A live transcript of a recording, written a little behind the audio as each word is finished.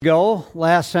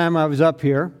Last time I was up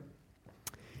here,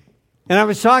 and I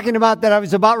was talking about that I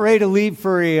was about ready to leave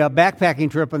for a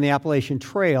backpacking trip on the Appalachian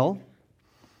Trail,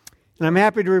 and I'm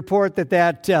happy to report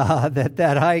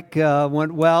that hike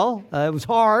went well. It was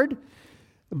hard,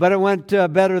 but it went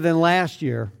better than last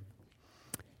year.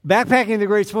 Backpacking in the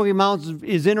Great Smoky Mountains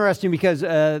is interesting because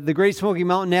the Great Smoky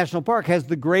Mountain National Park has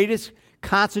the greatest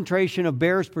concentration of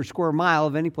bears per square mile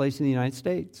of any place in the United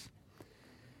States.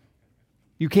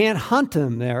 You can't hunt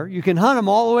them there. You can hunt them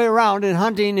all the way around, and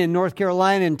hunting in North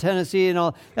Carolina and Tennessee and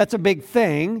all, that's a big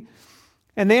thing.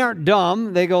 And they aren't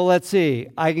dumb. They go, let's see,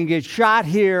 I can get shot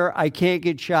here. I can't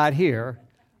get shot here.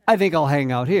 I think I'll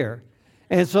hang out here.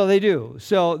 And so they do.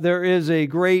 So there is a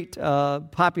great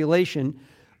population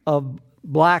of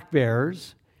black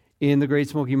bears in the Great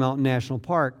Smoky Mountain National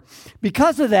Park.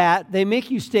 Because of that, they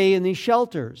make you stay in these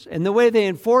shelters. And the way they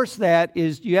enforce that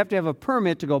is you have to have a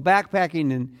permit to go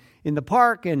backpacking in the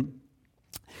park, and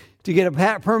to get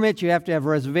a permit, you have to have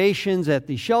reservations at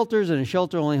the shelters, and a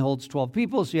shelter only holds 12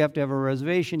 people, so you have to have a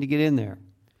reservation to get in there.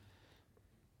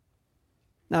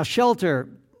 Now, shelter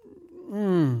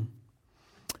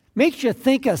makes you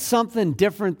think of something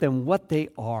different than what they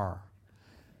are.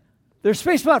 They're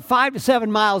spaced about 5 to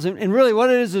 7 miles, and really what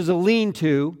it is a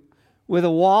lean-to with a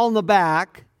wall in the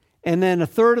back, and then a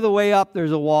third of the way up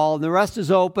there's a wall, and the rest is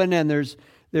open, and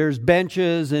there's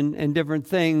benches and different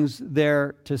things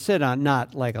there to sit on,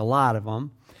 not like a lot of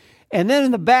them. And then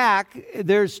in the back,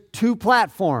 there's 2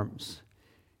 platforms,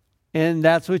 and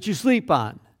that's what you sleep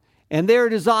on. And they're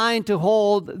designed to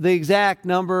hold the exact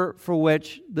number for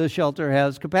which the shelter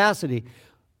has capacity.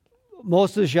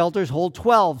 Most of the shelters hold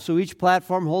 12, so each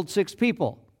platform holds 6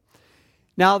 people.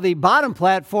 Now, the bottom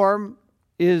platform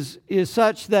is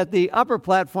such that the upper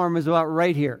platform is about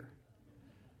right here.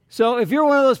 So if you're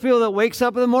one of those people that wakes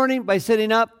up in the morning by sitting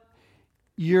up,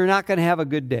 you're not going to have a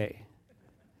good day.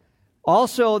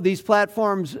 Also, these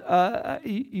platforms,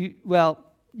 you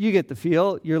get the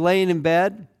feel. You're laying in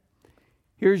bed.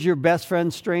 Here's your best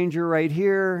friend stranger right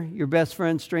here, your best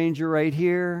friend stranger right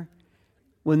here.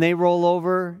 When they roll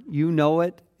over, you know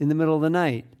it in the middle of the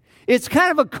night. It's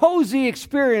kind of a cozy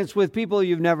experience with people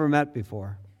you've never met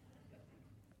before.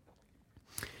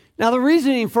 Now, the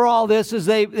reasoning for all this is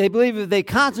they believe if they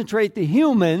concentrate the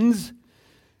humans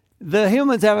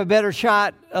have a better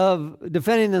shot of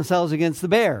defending themselves against the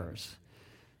bears.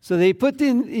 So they put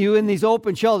you in these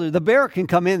open shelters. The bear can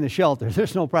come in the shelter.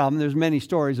 There's no problem. There's many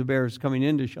stories of bears coming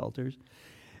into shelters.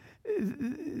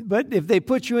 But if they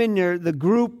put you in there, the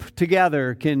group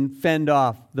together can fend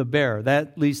off the bear.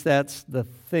 At least that's the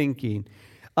thinking.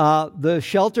 The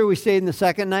shelter we stayed in the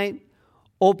second night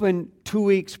opened 2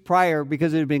 weeks prior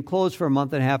because it had been closed for a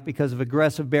month and a half because of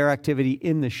aggressive bear activity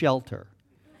in the shelter.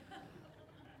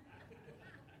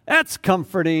 That's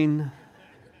comforting.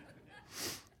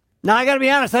 Now, I got to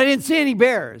be honest, I didn't see any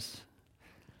bears.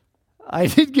 I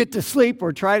did get to sleep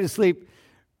or try to sleep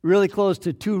really close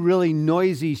to 2 really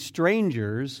noisy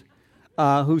strangers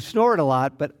who snored a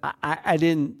lot, but I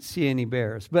didn't see any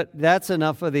bears. But that's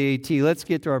enough of the AT. Let's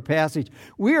get to our passage.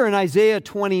 We are in Isaiah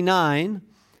 29.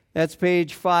 That's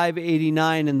page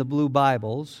 589 in the blue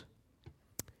Bibles.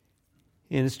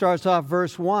 And it starts off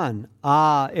verse 1.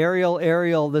 Ariel,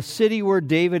 Ariel, the city where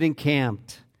David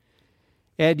encamped.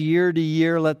 Add year to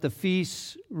year, let the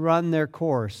feasts run their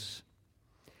course.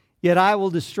 Yet I will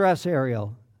distress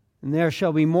Ariel, and there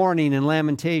shall be mourning and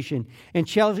lamentation, and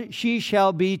she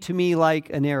shall be to me like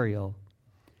an Ariel.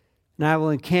 And I will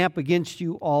encamp against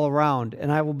you all around,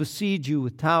 and I will besiege you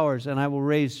with towers, and I will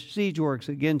raise siege works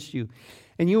against you.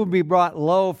 And you will be brought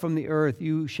low from the earth.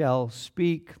 You shall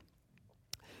speak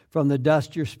from the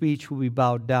dust. Your speech will be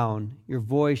bowed down. Your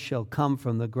voice shall come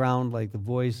from the ground like the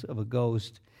voice of a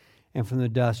ghost. And from the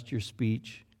dust your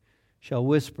speech shall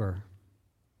whisper.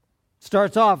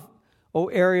 Starts off, oh,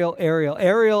 Ariel, Ariel.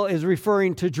 Ariel is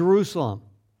referring to Jerusalem.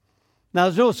 Now,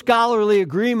 there's no scholarly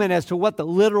agreement as to what the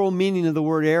literal meaning of the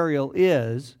word Ariel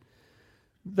is,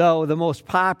 though the most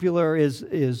popular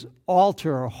is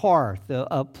altar or hearth,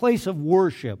 a place of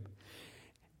worship.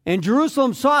 And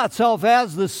Jerusalem saw itself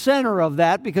as the center of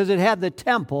that because it had the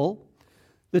temple.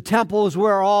 The temple is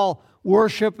where all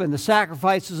worship and the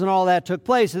sacrifices and all that took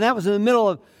place. And that was in the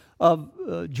middle of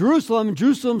Jerusalem.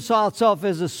 Jerusalem saw itself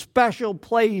as a special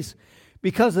place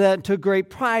because of that and took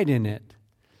great pride in it.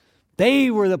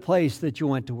 They were the place that you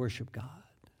went to worship God.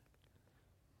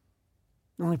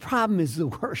 The only problem is the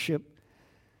worship,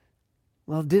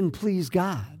 well, it didn't please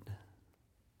God.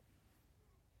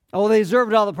 Oh, they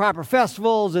observed all the proper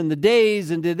festivals and the days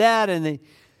and did that, and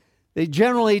they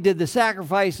generally did the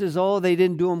sacrifices. Oh, they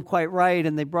didn't do them quite right,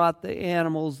 and they brought the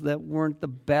animals that weren't the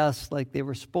best like they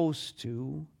were supposed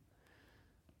to.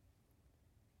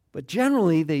 But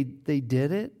generally, they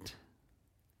did it.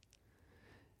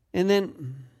 And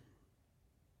then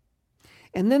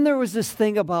there was this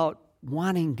thing about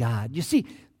wanting God. You see,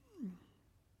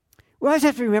 we always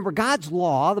have to remember God's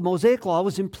law, the Mosaic law,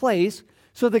 was in place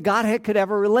so that God could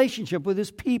have a relationship with his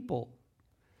people.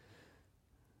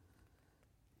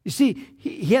 You see,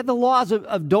 he had the laws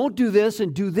of don't do this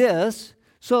and do this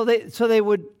so they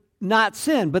would not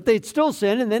sin, but they'd still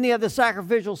sin, and then he had the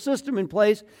sacrificial system in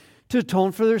place to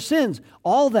atone for their sins.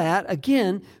 All that,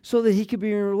 again, so that he could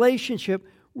be in a relationship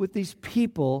with these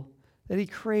people that he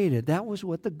created. That was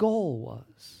what the goal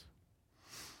was.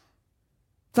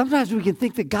 Sometimes we can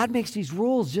think that God makes these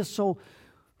rules just so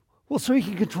he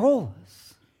can control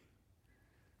us.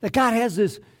 That God has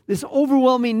this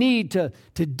overwhelming need to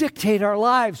dictate our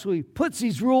lives, so he puts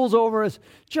these rules over us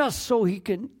just so he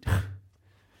can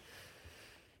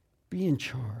be in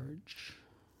charge.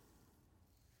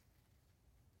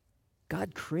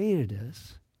 God created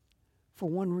us for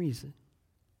one reason: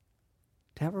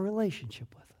 to have a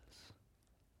relationship with us.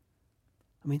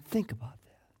 I mean, think about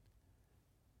that.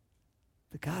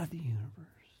 The God of the universe.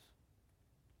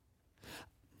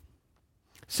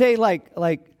 Say like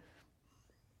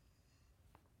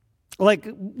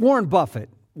Warren Buffett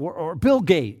or Bill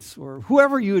Gates or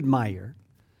whoever you admire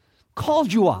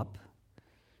called you up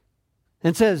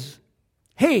and says,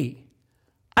 hey,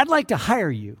 I'd like to hire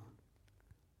you.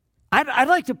 I'd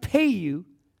like to pay you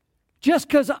just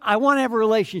because I want to have a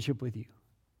relationship with you.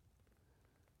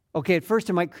 Okay, at first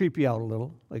it might creep you out a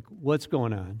little, like what's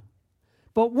going on?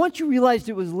 But once you realized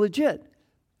it was legit,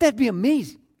 that'd be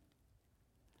amazing.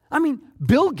 I mean,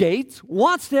 Bill Gates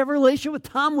wants to have a relationship with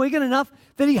Tom Wiggin enough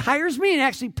that he hires me and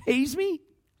actually pays me?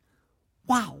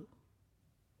 Wow.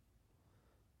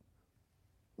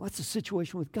 What's the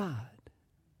situation with God?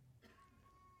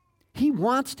 He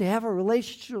wants to have a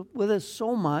relationship with us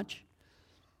so much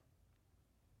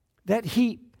that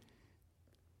he's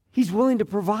willing to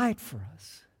provide for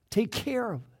us, take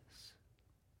care of us.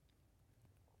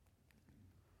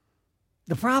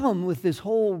 The problem with this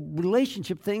whole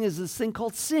relationship thing is this thing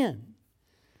called sin.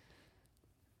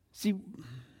 See,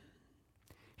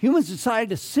 humans decided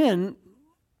to sin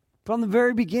from the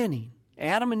very beginning,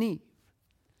 Adam and Eve.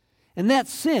 And that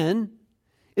sin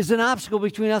is an obstacle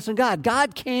between us and God.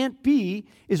 God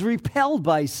is repelled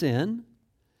by sin,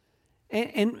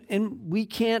 and we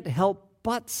can't help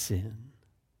but sin.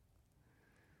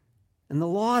 And the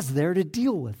law's there to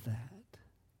deal with that.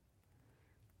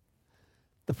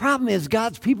 The problem is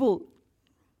God's people,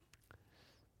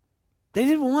 they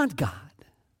didn't want God.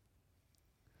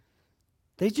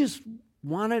 They just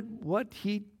wanted what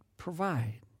he'd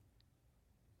provide.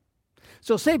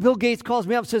 So say Bill Gates calls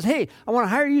me up and says, hey, I want to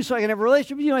hire you so I can have a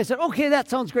relationship with you. And I said, okay, that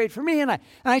sounds great for me. And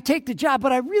I take the job,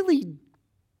 but I really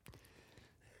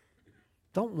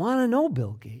don't want to know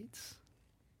Bill Gates.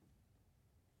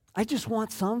 I just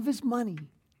want some of his money.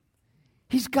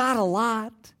 He's got a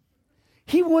lot.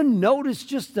 He wouldn't notice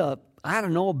just a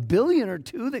billion or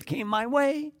two that came my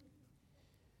way.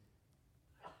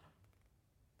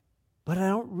 But I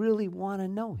don't really want to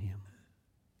know him.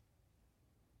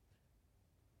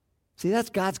 See, that's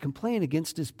God's complaint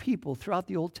against his people throughout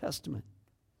the Old Testament.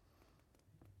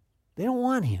 They don't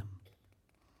want him.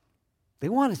 They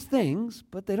want his things,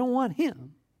 but they don't want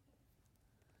him.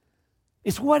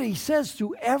 It's what he says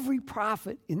through every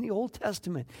prophet in the Old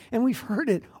Testament. And we've heard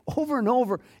it over and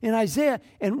over in Isaiah.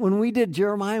 And when we did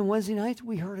Jeremiah on Wednesday nights,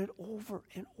 we heard it over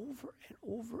and over and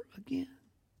over again.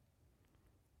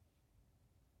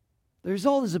 The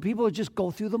result is that people just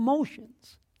go through the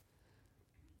motions.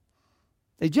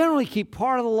 They generally keep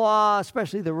part of the law,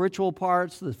 especially the ritual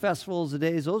parts, the festivals, the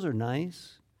days. Those are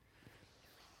nice.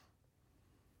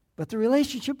 But the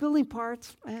relationship building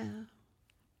parts,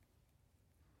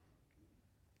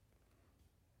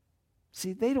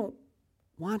 See, they don't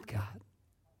want God.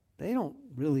 They don't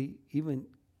really even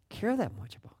care that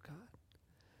much about God.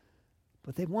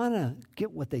 But they want to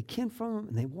get what they can from him,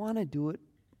 and they want to do it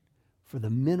for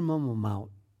the minimum amount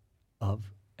of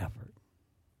effort.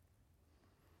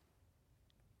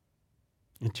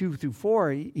 In 2 through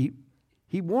 4,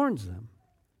 he warns them.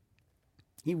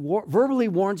 He verbally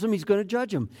warns them he's going to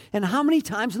judge them. And how many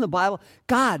times in the Bible,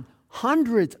 God,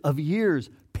 hundreds of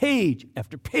years, page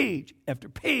after page after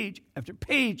page after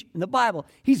page in the Bible,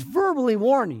 he's verbally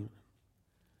warning.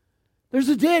 There's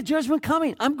a day of judgment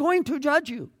coming. I'm going to judge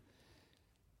you.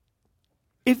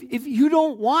 If you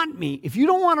don't want me, if you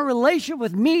don't want a relationship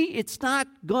with me, it's not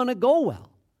going to go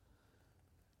well.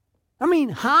 I mean,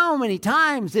 how many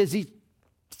times has he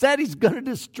said he's going to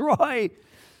destroy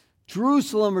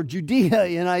Jerusalem or Judea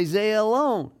in Isaiah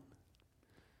alone?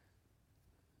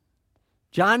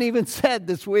 John even said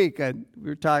this week, we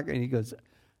were talking, and he goes,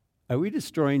 are we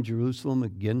destroying Jerusalem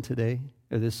again today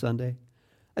or this Sunday?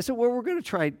 I said, well, we're going to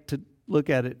try to look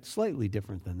at it slightly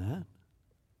different than that.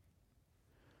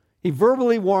 He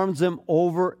verbally warns them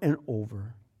over and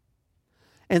over.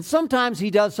 And sometimes he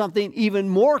does something even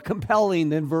more compelling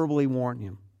than verbally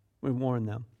warn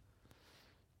them.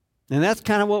 And that's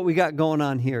kind of what we got going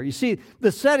on here. You see,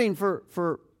 the setting for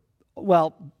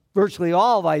virtually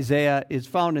all of Isaiah is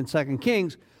found in 2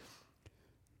 Kings.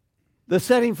 The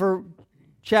setting for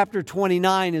chapter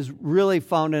 29 is really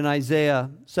found in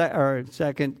Isaiah, or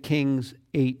 2 Kings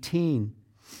 18.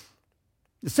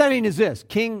 The setting is this.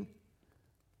 King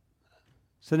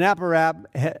Sennacherib,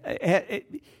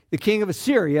 the king of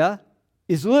Assyria,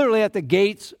 is literally at the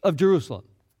gates of Jerusalem.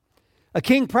 A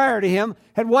king prior to him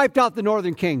had wiped out the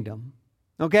northern kingdom.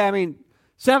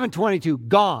 722,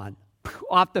 gone,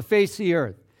 off the face of the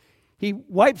earth. He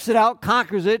wipes it out,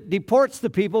 conquers it, deports the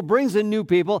people, brings in new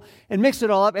people, and mixes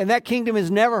it all up, and that kingdom is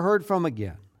never heard from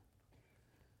again.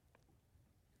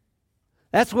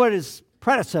 That's what his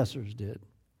predecessors did.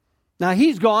 Now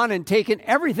he's gone and taken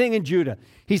everything in Judah.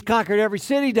 He's conquered every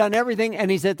city, done everything,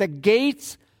 and he's at the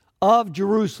gates of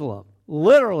Jerusalem.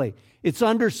 Literally, it's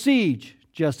under siege,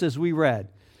 just as we read.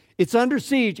 It's under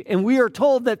siege, and we are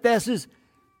told that this is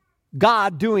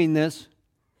God doing this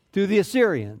through the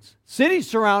Assyrians. Cities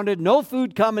surrounded, no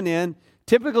food coming in,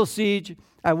 typical siege.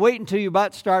 I wait until you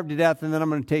about starve to death, and then I'm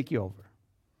going to take you over.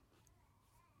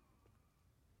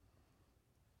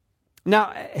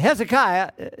 Now,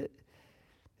 Hezekiah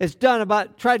has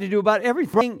tried to do about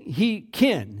everything he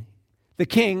can. The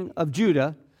king of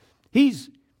Judah, he's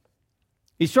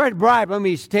tried to bribe them.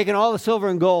 He's taken all the silver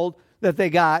and gold that they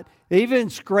got. They even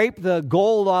scraped the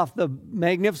gold off the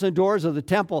magnificent doors of the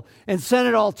temple and sent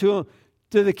it all to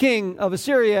the king of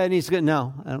Assyria. And he's going,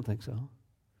 no, I don't think so.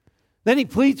 Then he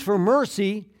pleads for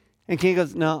mercy, and king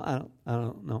goes, no, I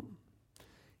don't know.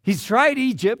 He's tried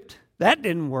Egypt. That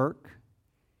didn't work.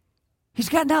 He's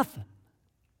got nothing.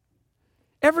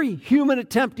 Every human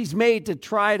attempt he's made to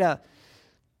try to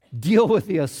deal with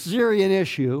the Assyrian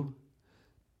issue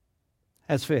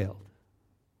has failed.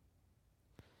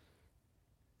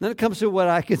 Then it comes to what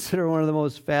I consider one of the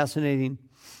most fascinating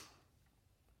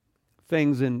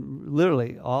things in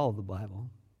literally all of the Bible.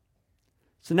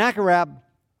 Sennacherib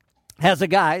has a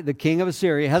guy, the king of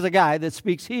Assyria, has a guy that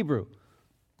speaks Hebrew,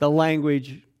 the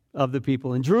language of the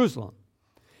people in Jerusalem.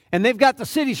 And they've got the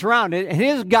city surrounded, and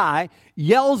his guy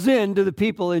yells in to the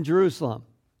people in Jerusalem.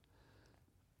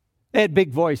 They had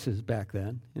big voices back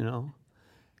then, And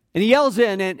he yells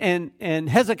in, and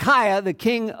Hezekiah, the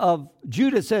king of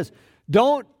Judah, says,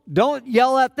 Don't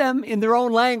yell at them in their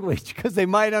own language, because they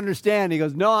might understand. He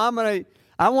goes, no,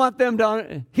 I want them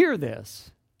to hear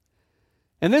this.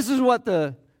 And this is what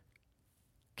the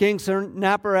King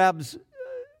Sennacherib's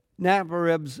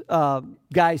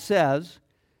guy says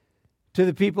to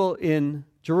the people in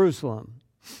Jerusalem,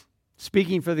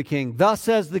 speaking for the king. Thus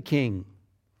says the king,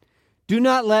 do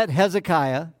not let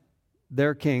Hezekiah,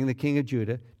 their king, the king of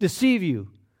Judah, deceive you,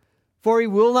 for he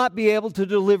will not be able to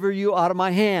deliver you out of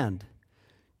my hand.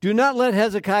 Do not let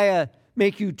Hezekiah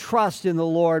make you trust in the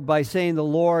Lord by saying the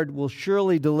Lord will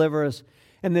surely deliver us,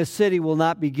 and this city will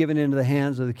not be given into the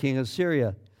hands of the king of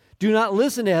Syria. Do not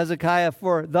listen to Hezekiah,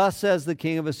 for thus says the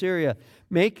king of Assyria,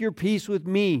 make your peace with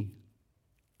me.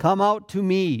 Come out to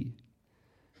me.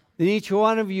 Then each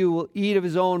one of you will eat of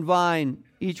his own vine,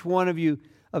 each one of you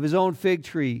of his own fig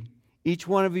tree. Each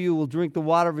one of you will drink the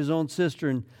water of his own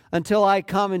cistern, until I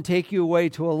come and take you away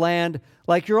to a land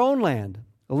like your own land,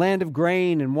 a land of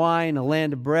grain and wine, a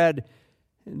land of bread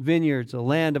and vineyards, a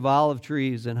land of olive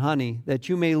trees and honey, that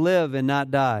you may live and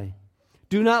not die.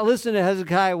 Do not listen to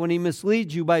Hezekiah when he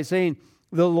misleads you by saying,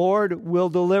 the Lord will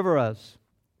deliver us.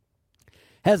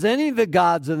 Has any of the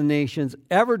gods of the nations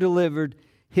ever delivered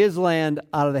his land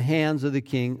out of the hands of the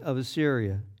king of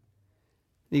Assyria?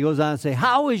 He goes on to say,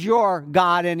 how is your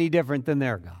God any different than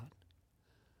their God?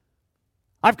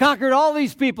 I've conquered all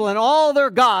these people, and all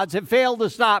their gods have failed to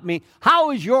stop me.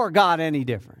 How is your God any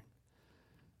different?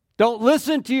 Don't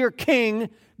listen to your king.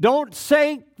 Don't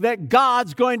say that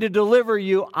God's going to deliver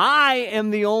you. I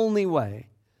am the only way.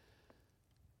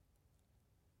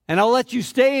 And I'll let you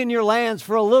stay in your lands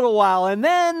for a little while, and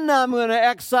then I'm going to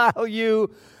exile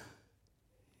you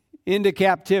into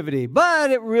captivity. But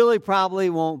it really probably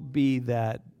won't be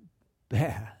that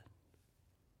bad.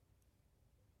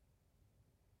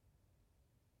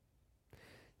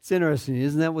 It's interesting,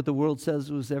 isn't that what the world says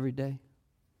it was every day?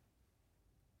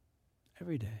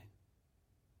 Every day.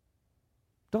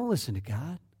 Don't listen to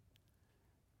God.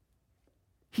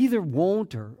 He either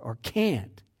won't or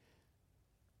can't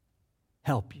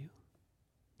help you.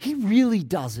 really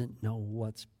doesn't know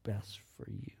what's best for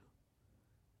you.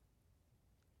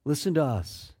 Listen to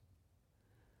us.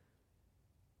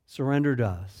 Surrender to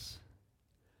us.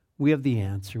 We have the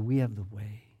answer. We have the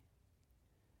way.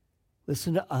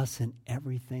 Listen to us and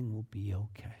everything will be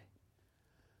okay.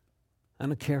 I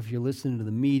don't care if you're listening to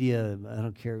the media. I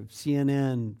don't care if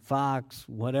CNN, Fox,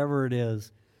 whatever it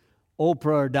is,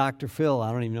 Oprah or Dr. Phil.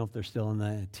 I don't even know if they're still on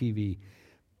the TV.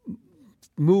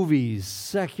 Movies,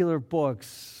 secular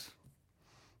books,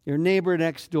 your neighbor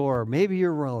next door, maybe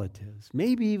your relatives,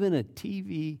 maybe even a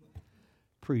TV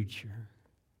preacher.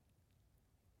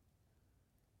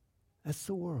 That's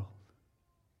the world.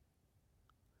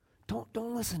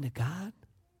 Don't listen to God.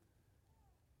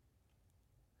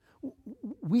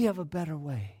 We have a better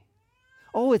way.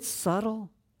 Oh, it's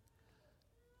subtle.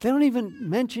 They don't even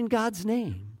mention God's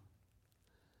name.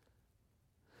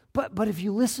 But if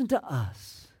you listen to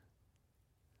us,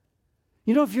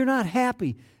 if you're not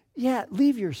happy,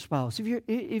 leave your spouse.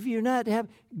 If you're not happy,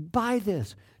 buy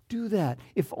this, do that.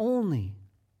 If only.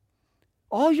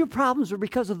 All your problems are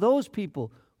because of those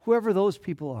people, whoever those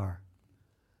people are.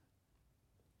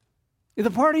 If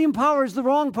the party in power is the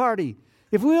wrong party,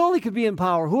 if we only could be in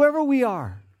power, whoever we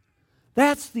are,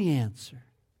 that's the answer.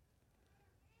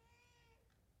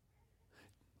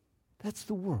 That's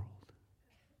the world.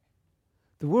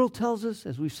 The world tells us,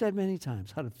 as we've said many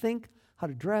times, how to think, how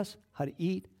to dress, how to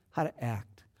eat, how to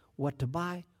act, what to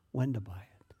buy, when to buy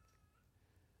it.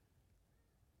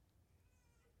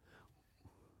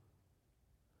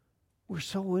 We're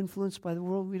so influenced by the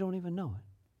world we don't even know it.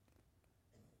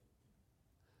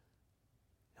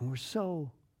 And we're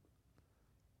so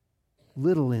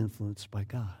little influenced by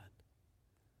God.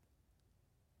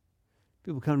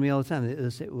 People come to me all the time. They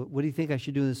say, what do you think I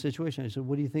should do in this situation? I said,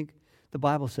 what do you think the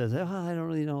Bible says? I don't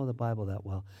really know the Bible that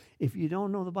well. If you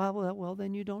don't know the Bible that well,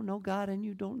 then you don't know God and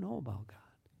you don't know about God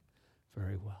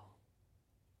very well.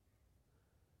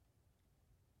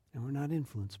 And we're not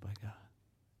influenced by God.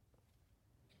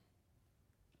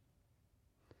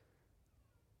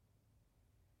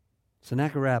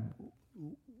 Sennacherib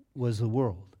was the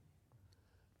world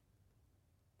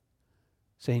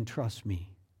saying, trust me.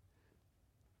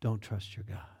 Don't trust your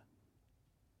God.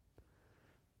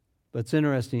 But it's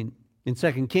interesting, in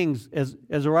 2 Kings,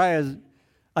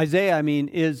 Isaiah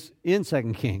is in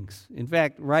 2 Kings. In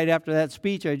fact, right after that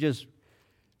speech I just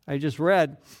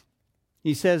read,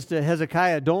 he says to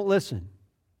Hezekiah, don't listen.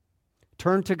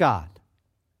 Turn to God.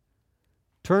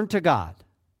 Turn to God.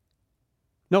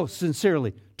 No,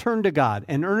 sincerely, turn to God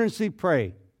and earnestly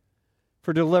pray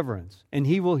for deliverance, and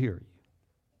he will hear you.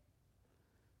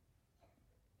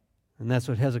 And that's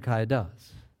what Hezekiah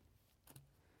does.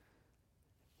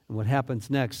 And what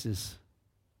happens next is,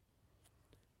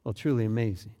 truly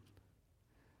amazing.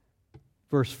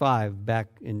 Verse 5, back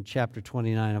in chapter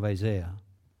 29 of Isaiah.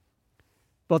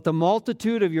 But the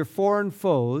multitude of your foreign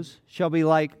foes shall be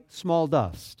like small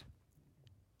dust,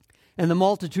 and the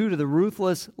multitude of the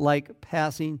ruthless like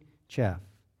passing chaff.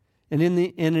 And in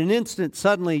an instant,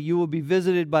 suddenly, you will be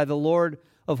visited by the Lord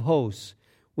of hosts,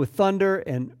 with thunder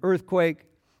and earthquake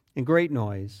and great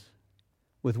noise,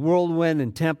 with whirlwind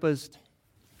and tempest,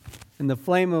 and the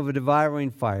flame of a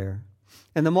devouring fire.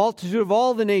 And the multitude of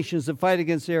all the nations that fight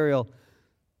against Ariel,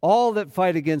 all that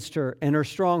fight against her and her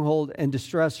stronghold and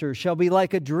distress her, shall be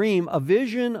like a dream, a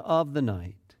vision of the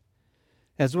night.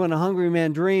 As when a hungry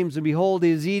man dreams, and behold,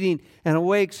 he is eating, and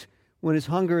awakes when his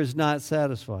hunger is not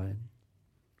satisfied.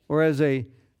 Or as a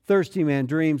thirsty man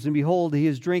dreams, and behold, he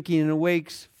is drinking, and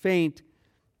awakes faint,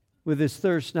 with his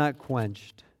thirst not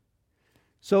quenched.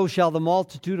 So shall the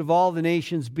multitude of all the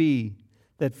nations be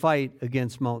that fight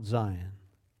against Mount Zion.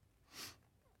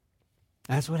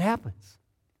 That's what happens.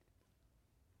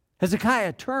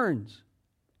 Hezekiah turns,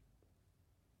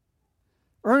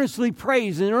 earnestly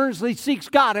prays and earnestly seeks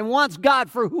God and wants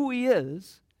God for who he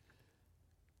is.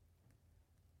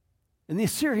 And the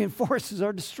Assyrian forces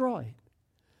are destroyed.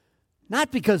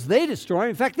 Not because they destroy.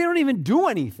 In fact, they don't even do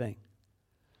anything.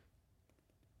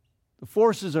 The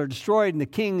forces are destroyed and the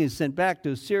king is sent back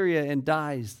to Assyria and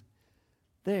dies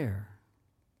there.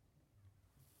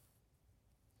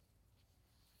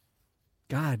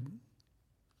 God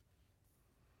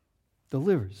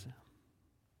delivers them.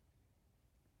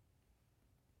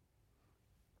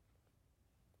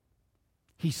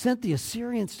 He sent the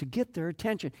Assyrians to get their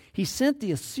attention. He sent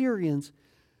the Assyrians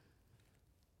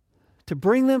to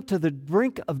bring them to the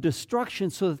brink of destruction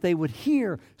so that they would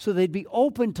hear, so they'd be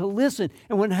open to listen.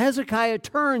 And when Hezekiah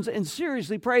turns and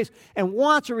seriously prays and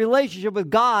wants a relationship with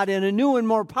God in a new and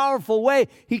more powerful way,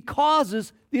 he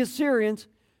causes the Assyrians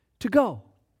to go,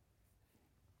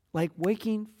 like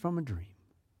waking from a dream.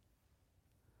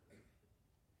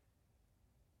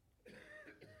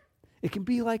 It can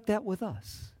be like that with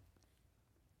us.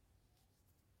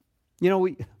 You know,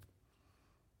 we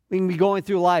can be going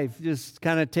through life just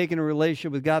kind of taking a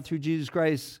relationship with God through Jesus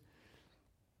Christ,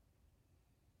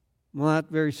 well, not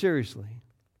very seriously.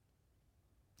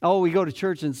 Oh, we go to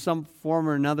church in some form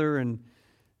or another, and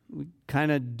we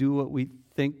kind of do what we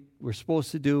think we're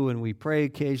supposed to do, and we pray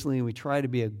occasionally, and we try to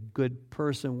be a good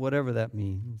person, whatever that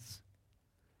means.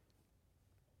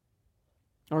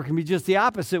 Or it can be just the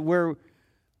opposite, where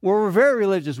we're very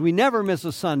religious. We never miss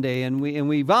a Sunday, and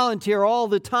we volunteer all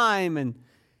the time, and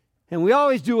we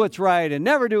always do what's right and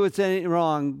never do what's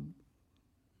wrong.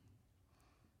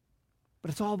 But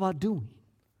it's all about doing.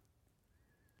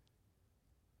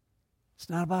 It's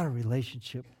not about a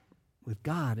relationship with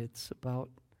God. It's about,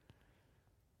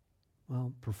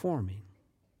 well, performing.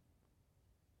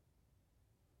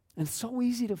 And it's so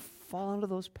easy to fall into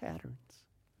those patterns.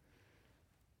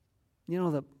 You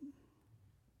know,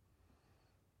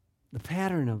 the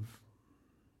pattern of,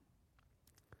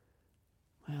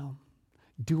 well,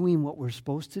 doing what we're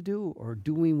supposed to do or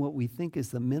doing what we think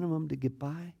is the minimum to get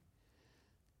by.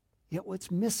 Yet what's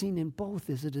missing in both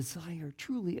is a desire,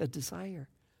 truly a desire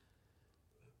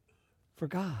for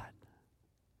God,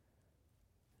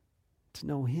 to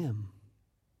know Him.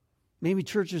 Maybe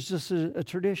church is just a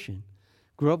tradition.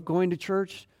 Grew up going to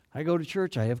church. I go to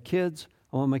church. I have kids.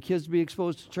 I want my kids to be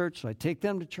exposed to church, so I take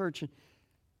them to church.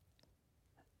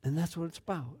 And that's what it's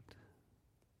about.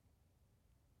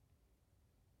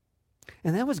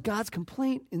 And that was God's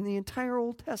complaint in the entire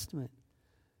Old Testament.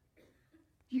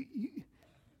 You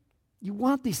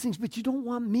want these things, but you don't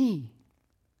want me.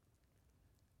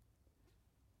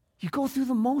 You go through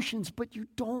the motions, but you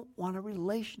don't want a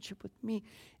relationship with me.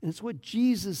 And it's what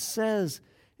Jesus says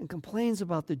and complains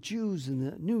about the Jews in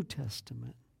the New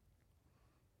Testament.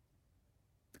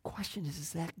 The question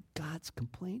is that God's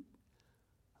complaint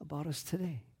about us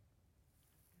today?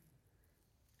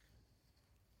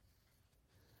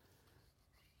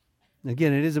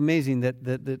 Again, it is amazing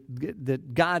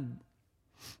that God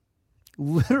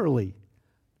literally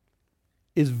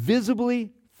is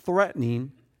visibly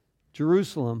threatening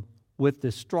Jerusalem with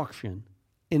destruction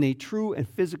in a true and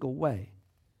physical way,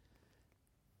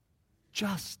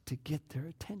 just to get their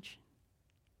attention.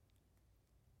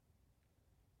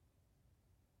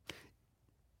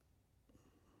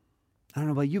 I don't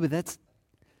know about you, but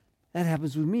that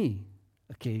happens with me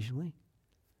occasionally.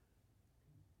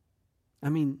 I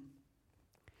mean,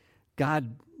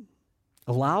 God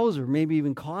allows or maybe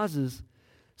even causes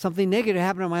something negative to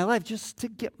happen in my life just to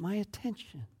get my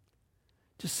attention.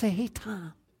 Just say, hey,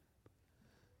 Tom,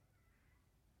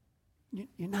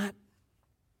 you're not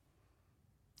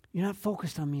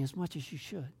focused on me as much as you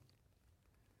should.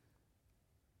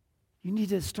 You need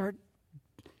to start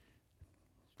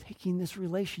taking this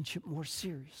relationship more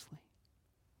seriously.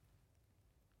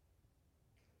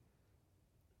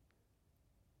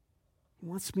 He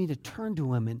wants me to turn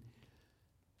to Him and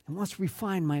wants to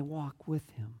refine my walk with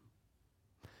Him.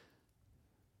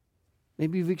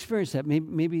 Maybe you've experienced that.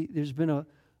 Maybe there's been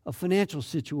a financial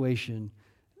situation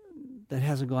that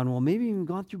hasn't gone well. Maybe you've even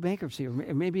gone through bankruptcy, or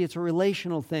maybe it's a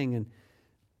relational thing, and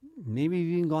maybe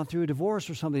you've even gone through a divorce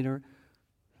or something, or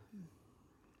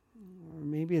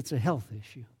maybe it's a health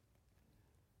issue.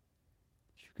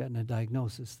 You've gotten a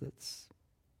diagnosis that's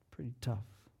pretty tough.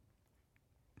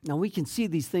 Now, we can see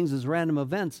these things as random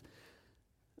events,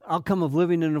 outcome of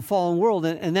living in a fallen world,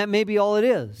 and that may be all it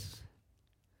is.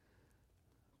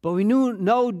 But we do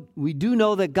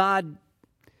know that God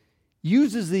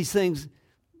uses these things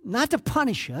not to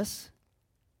punish us,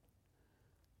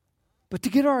 but to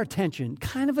get our attention,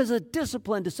 kind of as a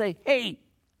discipline to say, hey,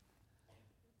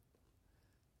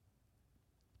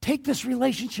 take this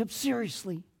relationship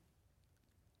seriously.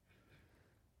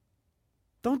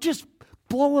 Don't just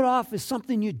blow it off as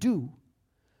something you do.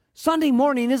 Sunday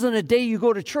morning isn't a day you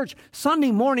go to church.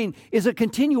 Sunday morning is a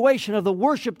continuation of the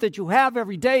worship that you have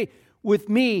every day with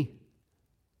me,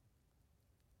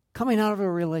 coming out of a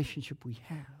relationship we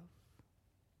have.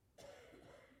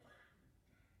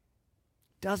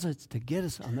 Does it to get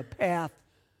us on the path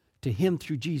to Him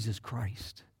through Jesus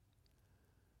Christ.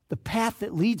 The path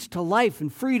that leads to life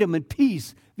and freedom and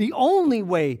peace. The only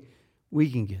way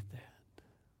we can get that.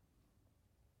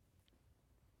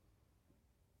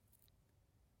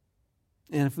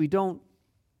 And if we don't,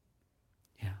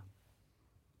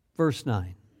 Verse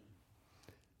 9.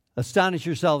 Astonish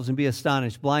yourselves and be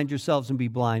astonished. Blind yourselves and be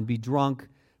blind. Be drunk,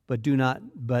 but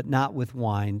not with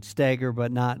wine. Stagger,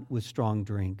 but not with strong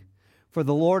drink. For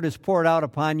the Lord has poured out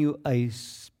upon you a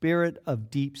spirit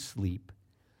of deep sleep,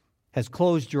 has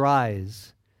closed your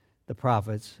eyes, the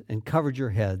prophets, and covered your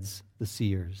heads, the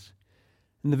seers.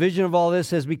 And the vision of all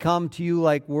this has become to you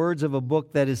like words of a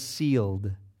book that is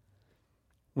sealed.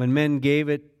 When men gave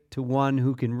it to one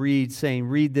who can read, saying,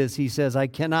 "Read this," he says, "I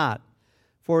cannot,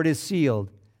 for it is sealed."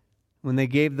 When they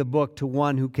gave the book to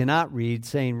one who cannot read,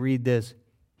 saying, "Read this,"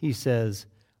 he says,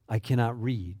 "I cannot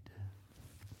read."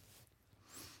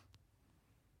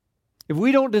 If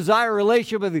we don't desire a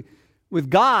relationship with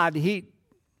God, He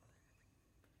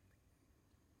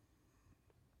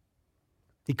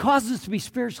causes us to be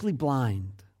spiritually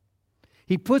blind.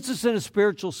 He puts us in a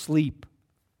spiritual sleep.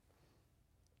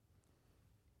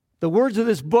 The words of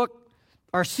this book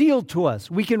are sealed to us.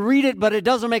 We can read it, but it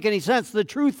doesn't make any sense. The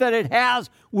truth that it has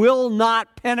will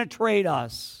not penetrate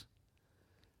us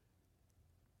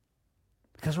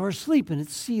because we're asleep and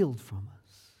it's sealed from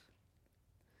us.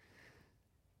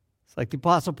 It's like the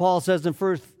Apostle Paul says in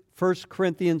 1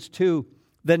 Corinthians 2,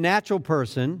 the natural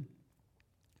person,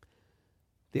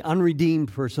 the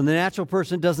unredeemed person, the natural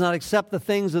person does not accept the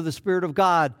things of the Spirit of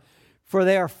God, for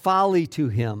they are folly to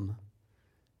him.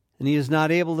 And he is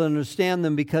not able to understand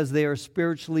them because they are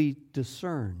spiritually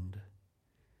discerned.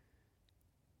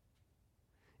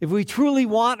 If we truly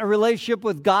want a relationship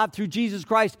with God through Jesus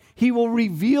Christ, He will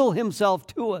reveal Himself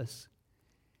to us.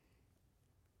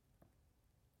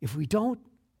 If we don't,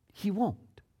 He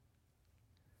won't.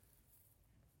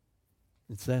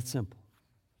 It's that simple.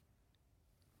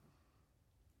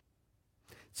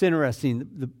 It's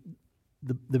interesting.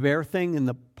 The bear thing in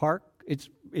the park, it's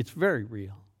very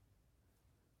real.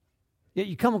 Yet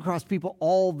you come across people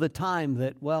all the time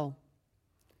that, well,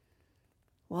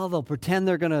 they'll pretend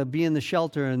they're going to be in the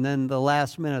shelter, and then the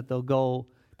last minute they'll go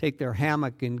take their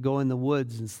hammock and go in the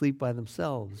woods and sleep by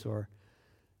themselves. Or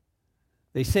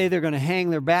they say they're going to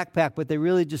hang their backpack, but they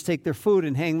really just take their food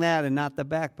and hang that and not the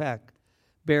backpack.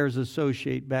 Bears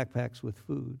associate backpacks with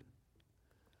food.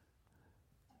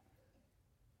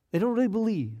 They don't really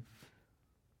believe.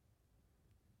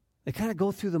 They kind of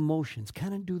go through the motions,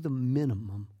 kind of do the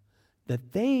minimum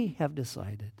that they have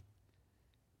decided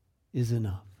is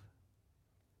enough.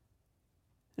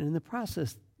 And in the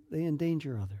process, they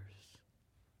endanger others.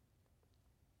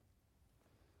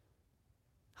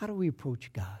 How do we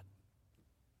approach God?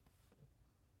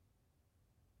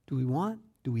 Do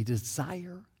we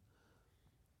desire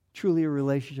truly a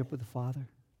relationship with the Father?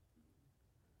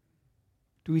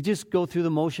 Do we just go through the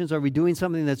motions? Are we doing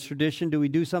something that's tradition? Do we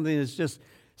do something that's just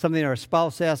something our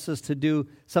spouse asks us to do,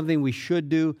 something we should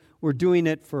do? We're doing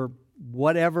it for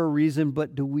whatever reason,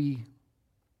 but do we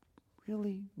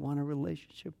really want a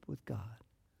relationship with God?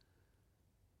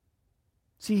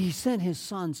 See, He sent His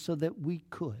Son so that we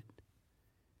could.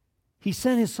 He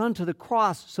sent His Son to the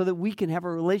cross so that we can have a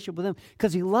relationship with Him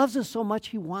because He loves us so much,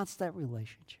 He wants that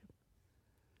relationship.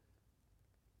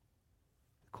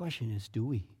 The question is, do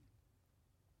we?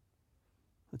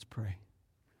 Let's pray.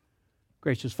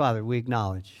 Gracious Father, we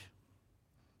acknowledge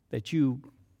that You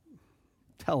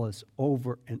tell us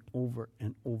over and over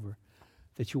and over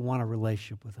that You want a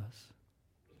relationship with us.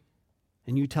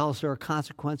 And You tell us there are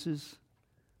consequences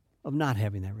of not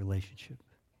having that relationship.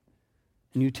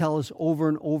 And You tell us over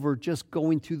and over just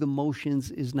going through the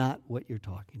motions is not what You're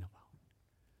talking about.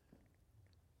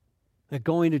 That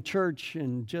going to church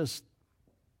and just,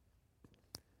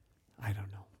 I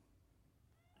don't know.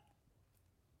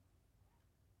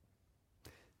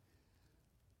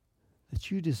 That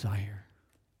You desire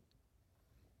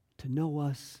to know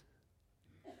us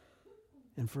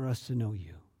and for us to know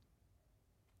You.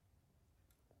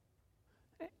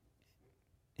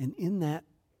 And in that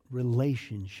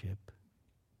relationship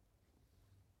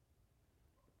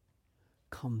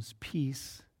comes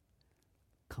peace,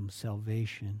 comes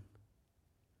salvation,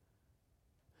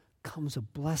 comes a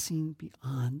blessing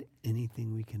beyond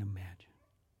anything we can imagine.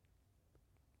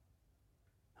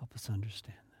 Help us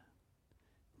understand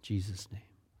that. In Jesus' name.